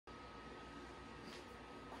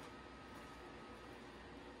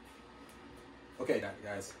Okay,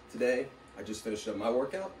 guys, today I just finished up my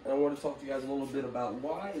workout and I want to talk to you guys a little bit about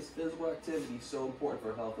why is physical activity so important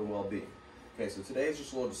for health and well-being. Okay, so today is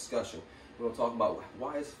just a little discussion. We're going to talk about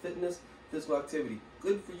why is fitness, physical activity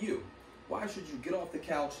good for you? Why should you get off the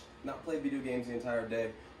couch, not play video games the entire day?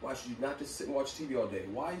 Why should you not just sit and watch TV all day?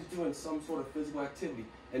 Why is doing some sort of physical activity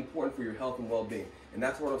important for your health and well-being? And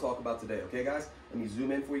that's what we're going to talk about today, okay guys? Let me zoom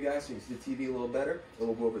in for you guys so you can see the TV a little better and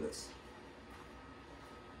we'll go over this.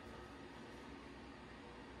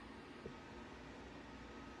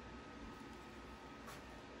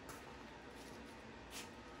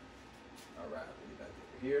 Alright, we'll get back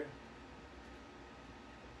over here.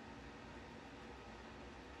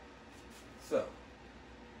 So,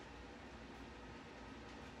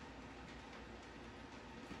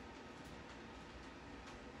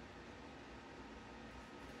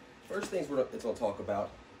 first things it's going to talk about,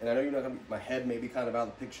 and I know you're not going to, my head may be kind of out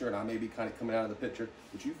of the picture and I may be kind of coming out of the picture,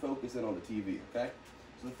 but you focus in on the TV, okay?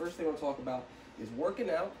 So the first thing I want to talk about is working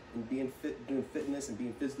out and being fit, doing fitness and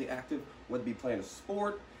being physically active, whether it be playing a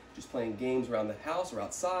sport, just playing games around the house or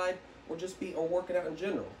outside, or or working out in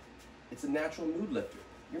general. It's a natural mood lifter.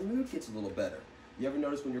 Your mood gets a little better. You ever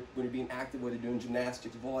notice when you're being active, whether you're doing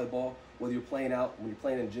gymnastics, volleyball, whether you're playing out, when you're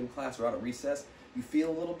playing in gym class or out at recess, you feel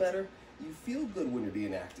a little better? You feel good when you're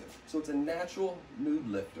being active. So it's a natural mood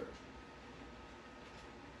lifter.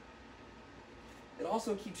 It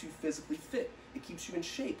also keeps you physically fit. It keeps you in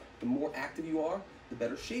shape. The more active you are, the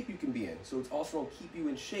better shape you can be in. So it's also going to keep you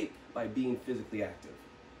in shape by being physically active.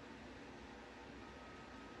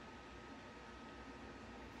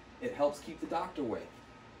 It helps keep the doctor away.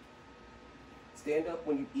 Stand up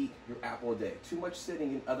when you eat your apple a day. Too much sitting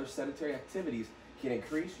and other sedentary activities can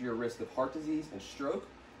increase your risk of heart disease and stroke.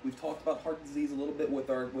 We've talked about heart disease a little bit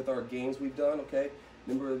with our games we've done, okay?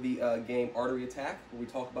 Remember the game Artery Attack, where we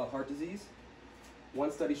talk about heart disease?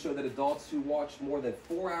 One study showed that adults who watched more than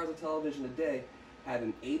 4 hours of television a day had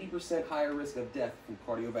an 80% higher risk of death from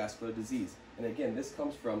cardiovascular disease. And again, this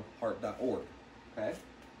comes from heart.org, okay?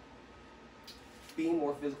 Being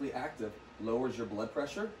more physically active lowers your blood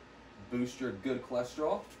pressure, boosts your good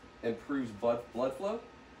cholesterol, improves blood flow,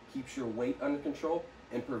 keeps your weight under control,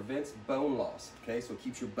 and prevents bone loss, okay? So it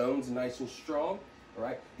keeps your bones nice and strong, all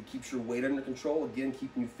right? It keeps your weight under control, again,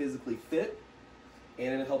 keeping you physically fit,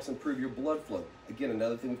 and it helps improve your blood flow. Again,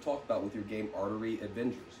 another thing we've talked about with your game Artery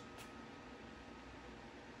Avengers.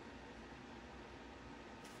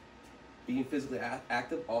 Being physically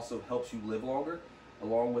active also helps you live longer,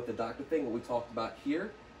 along with the doctor thing, what we talked about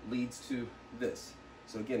here leads to this.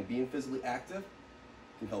 So again, being physically active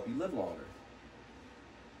can help you live longer.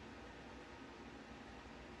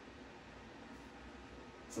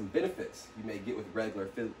 Some benefits you may get with regular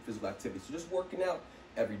physical activity. So just working out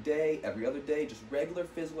every day, every other day, just regular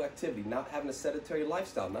physical activity, not having a sedentary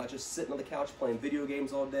lifestyle, not just sitting on the couch playing video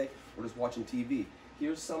games all day or just watching TV.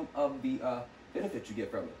 Here's some of the benefits you get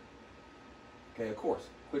from it. Okay, of course,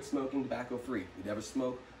 quit smoking tobacco-free. You never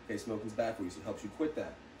smoke, okay, smoking's bad for you, so it helps you quit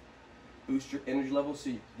that. Boost your energy levels so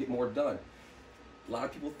you get more done. A lot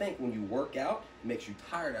of people think when you work out, it makes you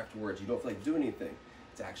tired afterwards. You don't feel like doing anything.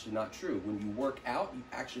 It's actually not true. When you work out, you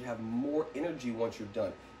actually have more energy once you're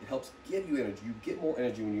done. It helps give you energy. You get more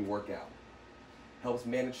energy when you work out. Helps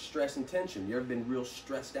manage stress and tension. You ever been real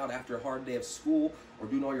stressed out after a hard day of school or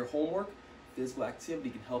doing all your homework? Physical activity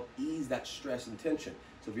can help ease that stress and tension.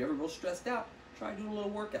 So if you're ever real stressed out, try doing a little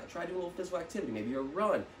workout. Try doing a little physical activity. Maybe a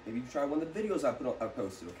run. Maybe you try one of the videos I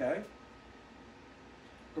posted, okay?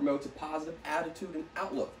 Promotes a positive attitude and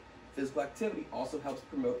outlook. Physical activity also helps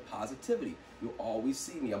promote positivity. You'll always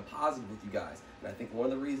see me. I'm positive with you guys. And I think one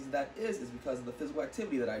of the reasons that is because of the physical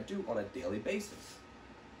activity that I do on a daily basis.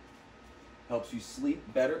 Helps you sleep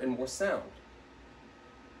better and more sound.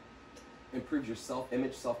 Improves your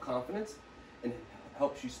self-image, self-confidence, and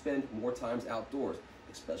helps you spend more times outdoors.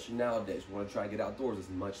 Especially nowadays, we want to try and get outdoors as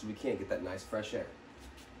much as we can, get that nice fresh air.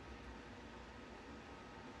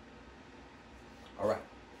 All right.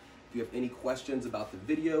 If you have any questions about the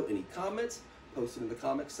video, any comments, post it in the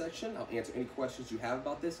comments section. I'll answer any questions you have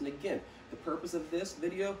about this. And again, the purpose of this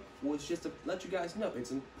video was just to let you guys know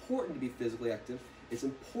it's important to be physically active. It's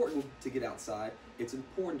important to get outside. It's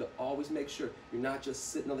important to always make sure you're not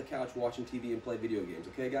just sitting on the couch watching TV and play video games,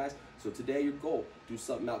 okay guys? So today your goal, do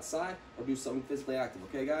something outside or do something physically active,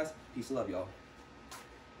 okay guys? Peace and love, y'all.